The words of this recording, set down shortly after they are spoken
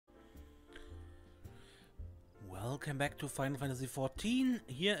Welcome back to Final Fantasy XIV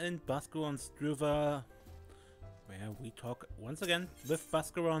here in Bascaron's River, where we talk once again with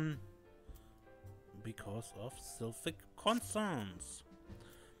Bascaron because of Sylphic concerns.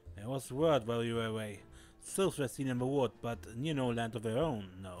 There was word while you were away. Sylphs were seen in the wood, but near no land of their own,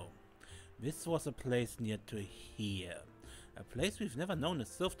 no. This was a place near to here. A place we've never known a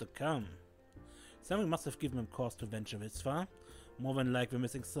Sylph to come. Something must have given them cause to venture this far. More than like the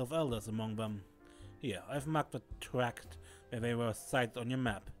missing Sylph elders among them. Here, I've marked the tract where they were sighted on your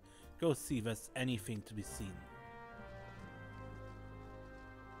map. Go see if there's anything to be seen.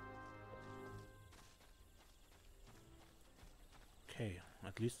 Okay,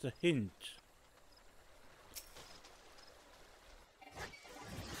 at least a hint.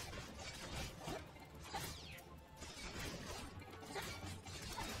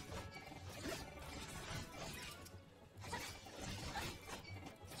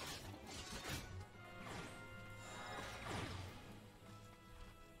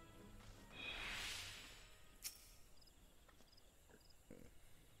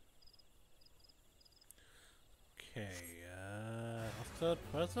 Okay, third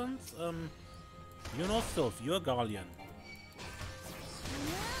persons? You're not Sylph, you're a Garlean.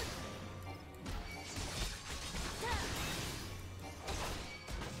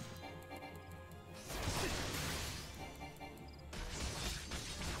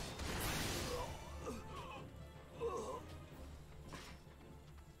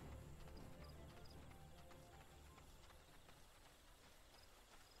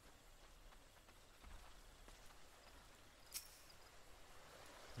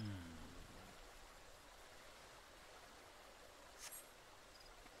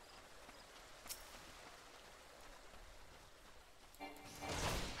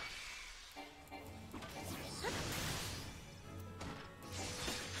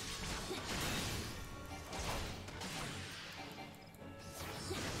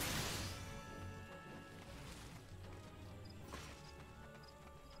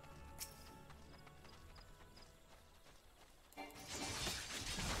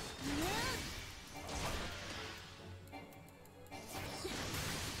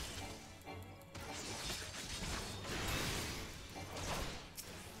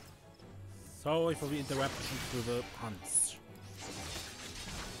 Sorry for the interruption to the hunts.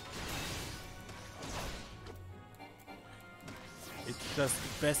 It's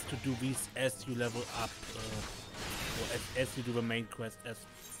just best to do these as you level up, or as you do the main quest. As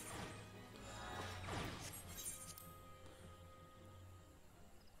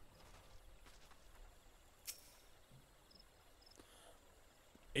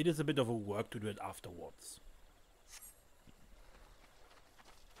it is a bit of a work to do it afterwards.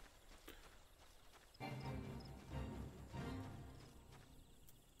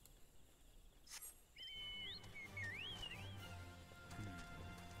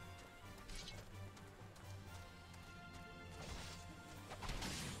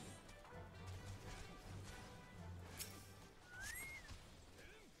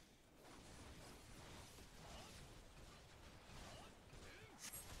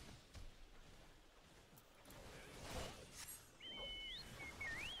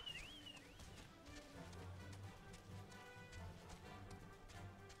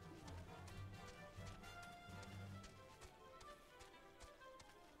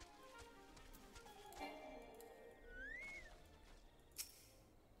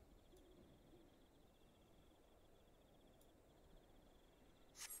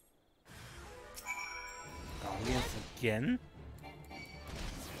 Garleans again?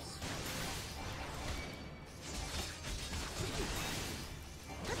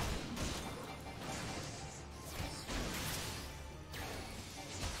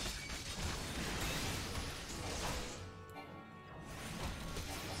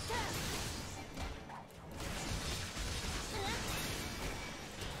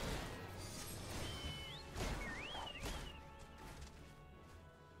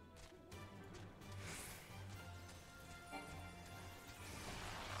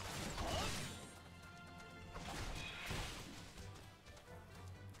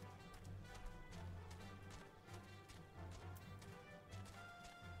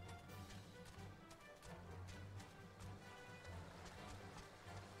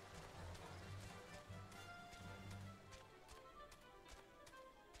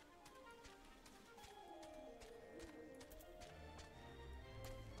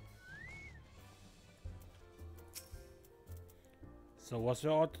 So was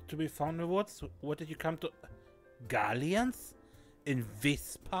there ought to be found in the woods? What did you come to? Garleans? In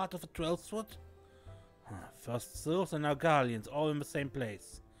this part of the Trailswood? First Sylphs and now Garleans, all in the same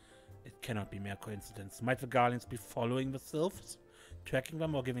place. It cannot be mere coincidence. Might the Garleans be following the Sylphs? Tracking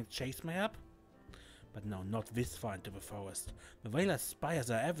them or giving chase mayhap? But no, not this far into the forest. The whalers' spires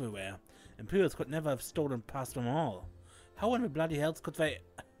are everywhere. Imperials could never have stolen past them all. How in the bloody hells could they...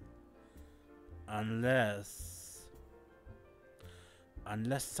 Unless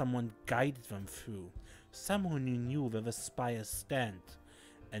someone guided them through. Someone who knew where the spires stand.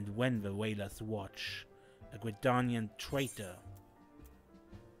 And when the whalers watch. A Gridanian traitor.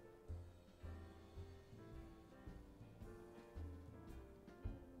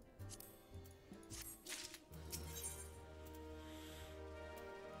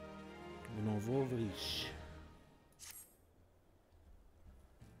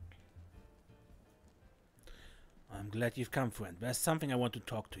 I'm glad you've come, friend. There's something I want to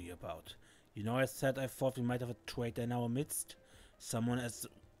talk to you about. You know, I said I thought we might have a traitor in our midst? Someone as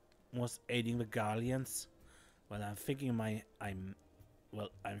was aiding the Garleans? Well, I'm thinking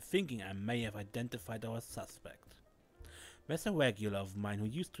I may have identified our suspect. There's a regular of mine who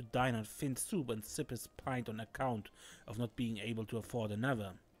used to dine on thin soup and sip his pint on account of not being able to afford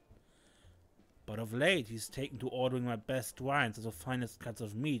another. But of late, he's taken to ordering my best wines and the finest cuts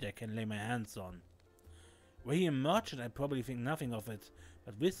of meat I can lay my hands on. Were he a merchant, I'd probably think nothing of it,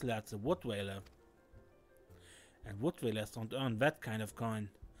 but this lad's a wood whaler. And wood whalers don't earn that kind of coin.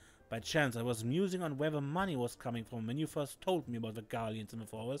 By chance, I was musing on where the money was coming from when you first told me about the Garleans in the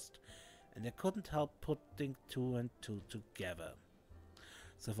forest, and I couldn't help putting two and two together.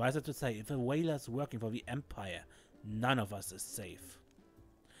 Suffice it to say, if a whaler's working for the Empire, none of us is safe.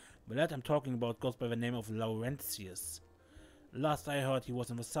 The lad I'm talking about goes by the name of Laurentius. Last I heard, he was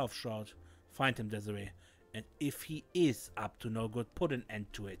in the South Shroud. Find him, Desiree, and if he is up to no good, put an end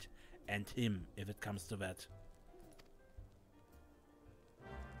to it. And him, if it comes to that.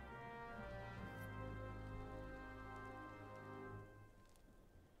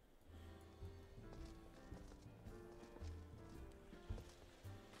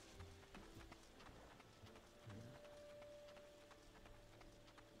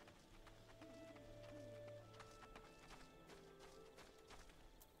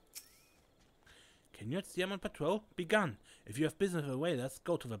 Can you not see I'm on patrol? Be gone. If you have business with the whalers,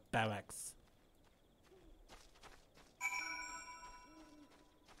 go to the barracks.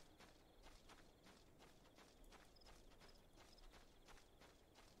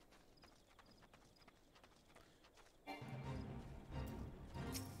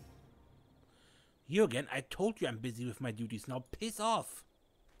 You again? I told you I'm busy with my duties. Now piss off.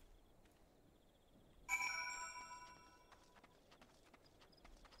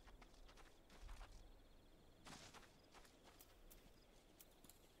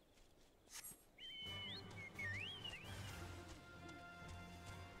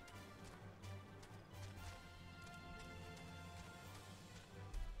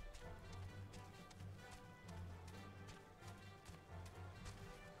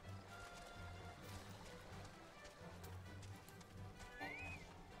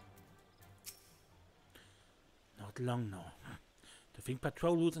 Long now. To think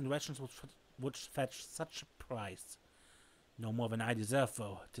patrol routes and rations would fetch such a price. No more than I deserve,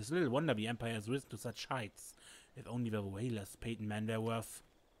 though. 'Tis little wonder the Empire has risen to such heights. If only the whalers paid in man their worth.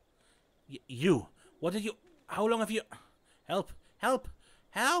 You! What did you... How long have you... Help! Help!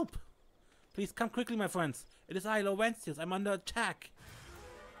 Help! Please come quickly, my friends. It is I, Laurentius. I'm under attack.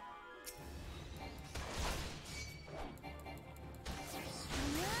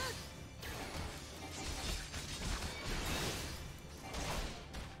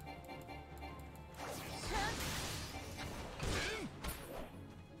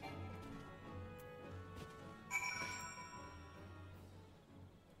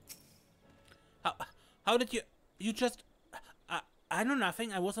 How did you just... I know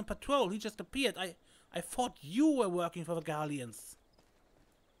nothing. I was on patrol. He just appeared. I thought you were working for the Garleans.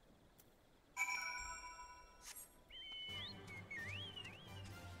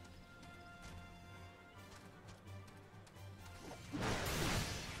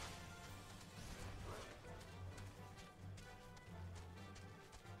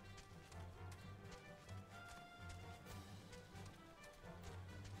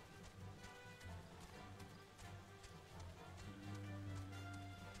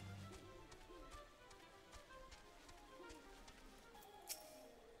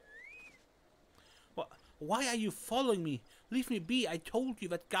 Why are you following me? Leave me be. I told you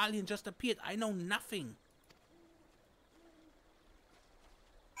that Garlean just appeared. I know nothing.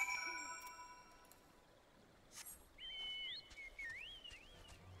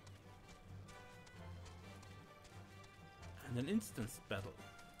 And an instance battle.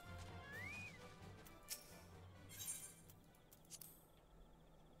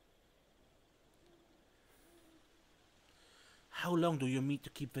 How long do you mean to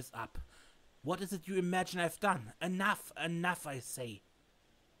keep this up? What is it you imagine I've done? Enough, enough, I say.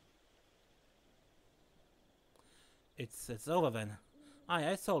 It's over then.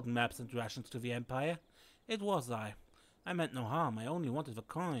 I sold maps and rations to the Empire. It was I. I meant no harm, I only wanted the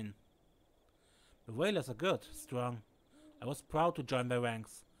coin. The whalers are good, strong. I was proud to join their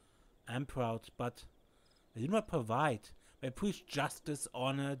ranks. I'm proud, but they do not provide. They preach justice,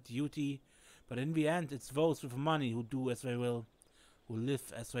 honor, duty, but in the end it's those with money who do as they will, who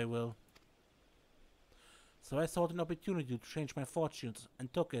live as they will. So I sought an opportunity to change my fortunes,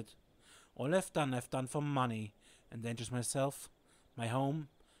 and took it. All I've done for money, endangers myself, my home,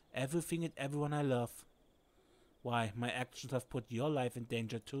 everything and everyone I love. Why, my actions have put your life in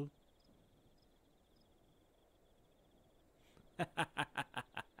danger too.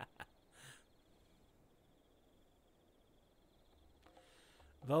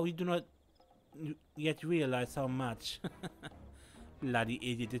 Though you do not yet realize how much. Bloody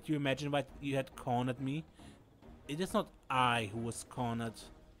idiot, did you imagine what you had cornered me? It is not I who was cornered.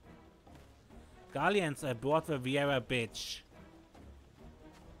 Garleans, I brought the Vieira bitch.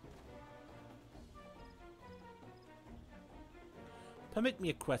 Permit me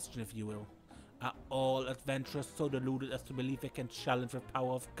a question, if you will. Are all adventurers so deluded as to believe they can challenge the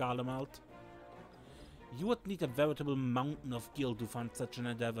power of Garlemald? You would need a veritable mountain of guilt to fund such an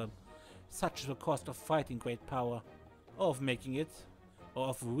endeavor. Such is the cost of fighting great power, or of making it, or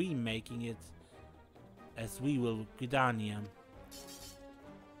of remaking it, as we will with Gridania.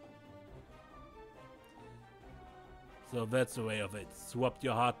 So that's the way of it. Swapped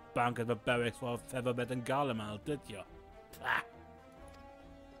your hard bunk at the barracks for a featherbed in Garlemald, did you? Pah!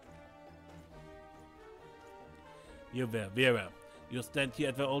 You there, Vera. You stand here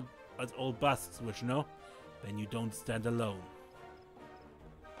at the old busts, which no? Then you don't stand alone.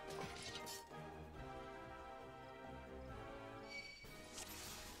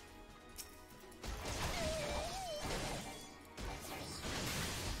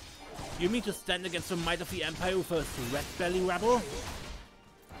 You mean to stand against the might of the Empire with a red belly rabble?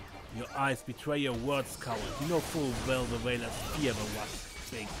 Your eyes betray your words, coward. You know full well the whalers fear the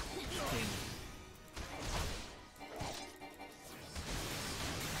wasp big thing.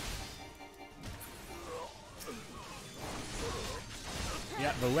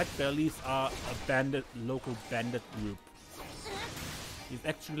 Yeah, the Red Bellies are a local bandit group. You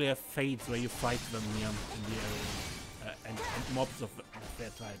actually have fades where you fight them here in the area, and mobs of their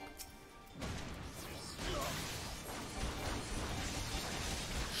type.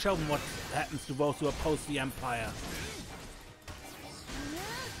 Show them what happens to those who oppose the Empire.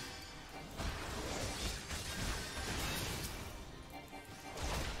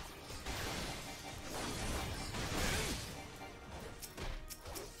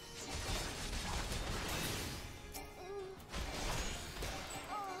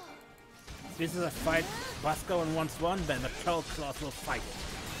 This is a fight Bascaron once won, then the Cold Claws will fight it.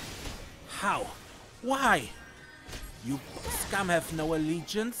 How? Why? You scum have no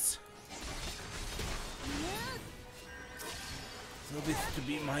allegiance? So this to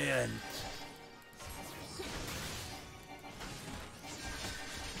be my end.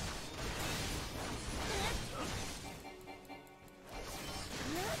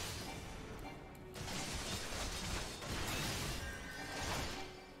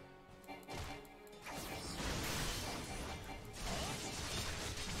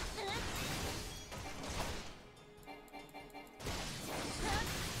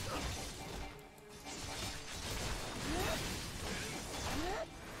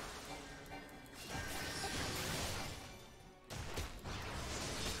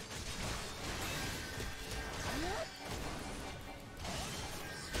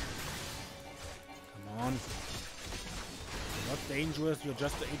 Dangerous, you're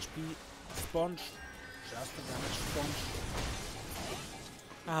just a HP sponge. Just a damage sponge.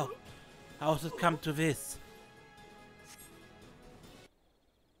 How has it come to this?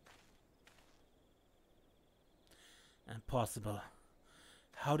 Impossible.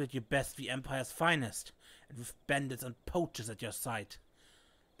 How did you best the Empire's finest, and with bandits and poachers at your side?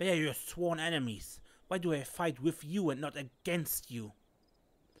 They are your sworn enemies. Why do I fight with you and not against you?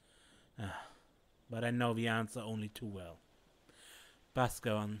 But I know the answer only too well.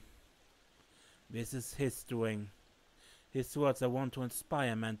 Bascaron. This is his doing. His words I want to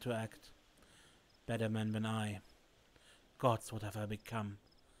inspire men to act. Better men than I. Gods, what have I become?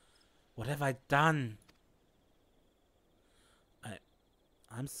 What have I done?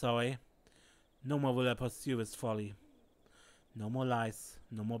 I'm sorry. No more will I pursue this folly. No more lies.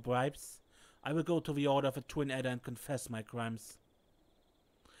 No more bribes. I will go to the Order of the Twin Adder and confess my crimes.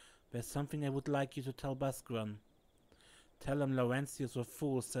 There's something I would like you to tell Bascaron. Tell him Laurentius the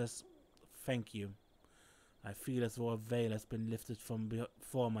Fool says thank you. I feel as though a veil has been lifted from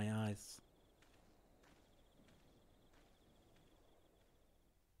before my eyes.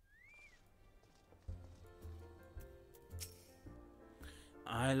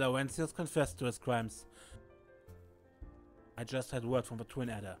 Laurentius confessed to his crimes. I just had word from the twin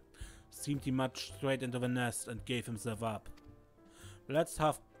adder. Seemed he marched straight into the nest and gave himself up. Let's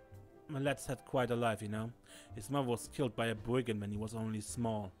had quite a life, you know. His mother was killed by a brigand when he was only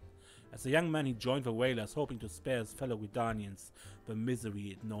small. As a young man he joined the whalers, hoping to spare his fellow Garleans the misery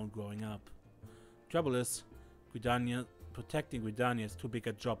he'd known growing up. Trouble is, protecting Garleans is too big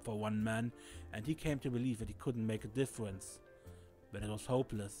a job for one man, and he came to believe that he couldn't make a difference. But it was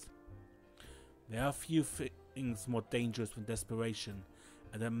hopeless. There are few things more dangerous than desperation,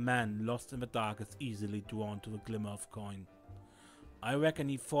 and a man lost in the dark is easily drawn to the glimmer of coin. I reckon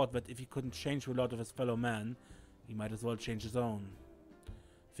he thought that if he couldn't change the lot of his fellow man, he might as well change his own.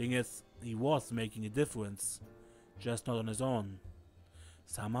 Thing is, he was making a difference, just not on his own.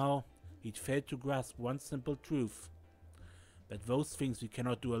 Somehow, he'd failed to grasp one simple truth, that those things we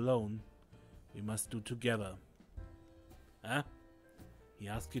cannot do alone, we must do together. Huh? He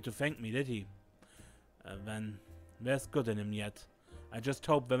asked you to thank me, did he? Then, there's good in him yet. I just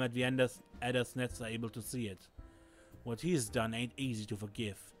hope them at the Adder's nets are able to see it. What he's done ain't easy to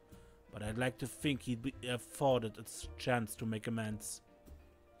forgive, but I'd like to think he'd be afforded a chance to make amends.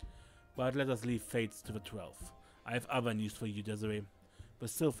 But let us leave fates to the 12th. I have other news for you, Desiree. The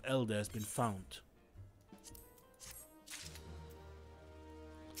Sylph Elder has been found.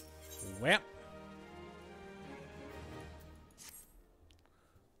 Where?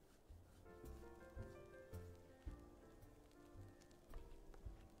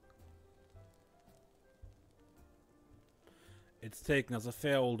 It's taken us a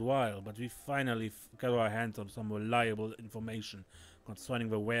fair old while, but we finally got our hands on some reliable information concerning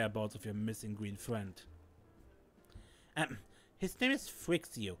the whereabouts of your missing green friend. His name is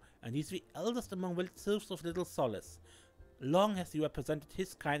Frixio, and he's the eldest among the Sylphs of Little Solace. Long has he represented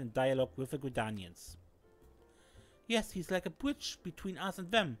his kind in dialogue with the Garleans. Yes, he's like a bridge between us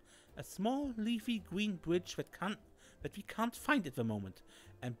and them, a small, leafy green bridge that we can't find at the moment,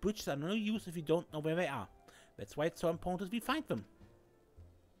 and bridges are no use if you don't know where they are. That's why it's so important we find them.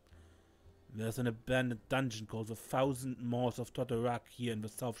 There's an abandoned dungeon called the 1,000 Moors of Totorak here in the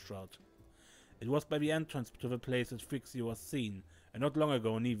South Shroud. It was by the entrance to the place that Frixio was seen, and not long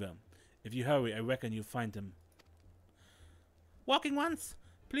ago neither. If you hurry, I reckon you'll find him. Walking ones,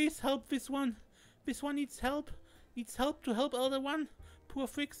 please help this one. This one needs help. Needs help to help Elder One. Poor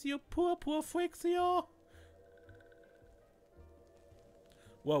Frixio, poor Frixio.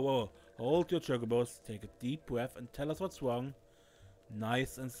 Whoa. Hold your chocobos, take a deep breath and tell us what's wrong.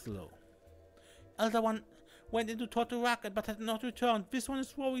 Nice and slow. Elder One went into Totorak but had not returned. This one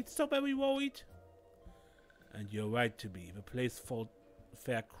is worried, so very worried. And you're right to be. The place full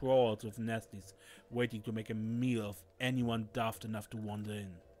fair crawls with nasties, waiting to make a meal of anyone daft enough to wander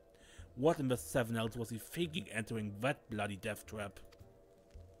in. What in the seven else was he thinking entering that bloody death trap?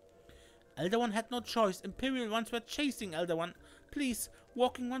 Elder One had no choice. Imperial ones were chasing Elder One. Please,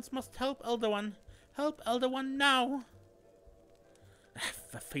 walking ones must help Elder One. Help Elder One now.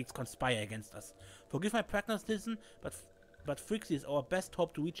 The fates conspire against us. Forgive my pragmatism, but Frixie is our best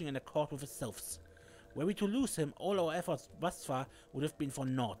hope to reaching an accord with the Sylphs. Were we to lose him, all our efforts thus far would have been for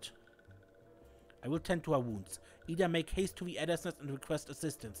naught. I will tend to our wounds. Either make haste to the Adder's Nest and request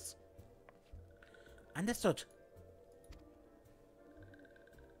assistance. Understood.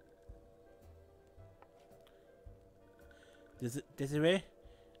 Desiree,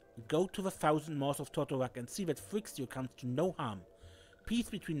 go to the 1,000 Moors of Totorak and see that Frixio comes to no harm. Peace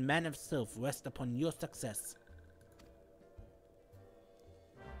between man and Sylph rests upon your success.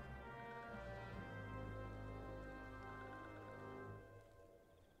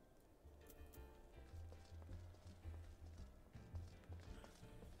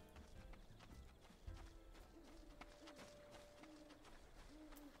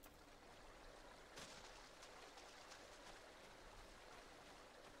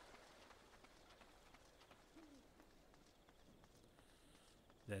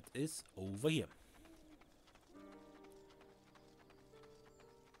 That is over here.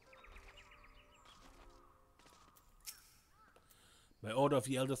 By order of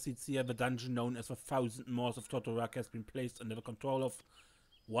the Elder Seer, the dungeon known as the 1,000 Moors of Totorak has been placed under the control of...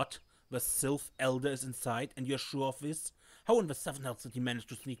 What? The Sylph Elder is inside, and you're sure of this? How in the seven hells did he manage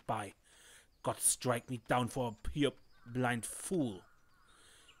to sneak by? God strike me down for a pure blind fool.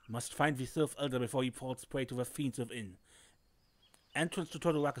 You must find the Sylph Elder before he falls prey to the fiends within. Entrance to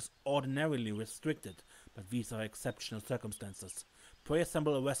Totorak is ordinarily restricted, but these are exceptional circumstances.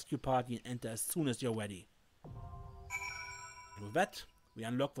 Pre-assemble a rescue party and enter as soon as you're ready. And with that, we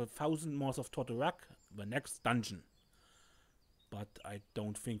unlock the 1000 Moors of Torturak, the next dungeon. But I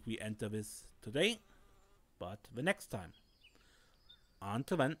don't think we enter this today, but the next time.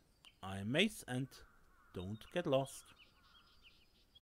 Until then, I'm Mace and don't get lost.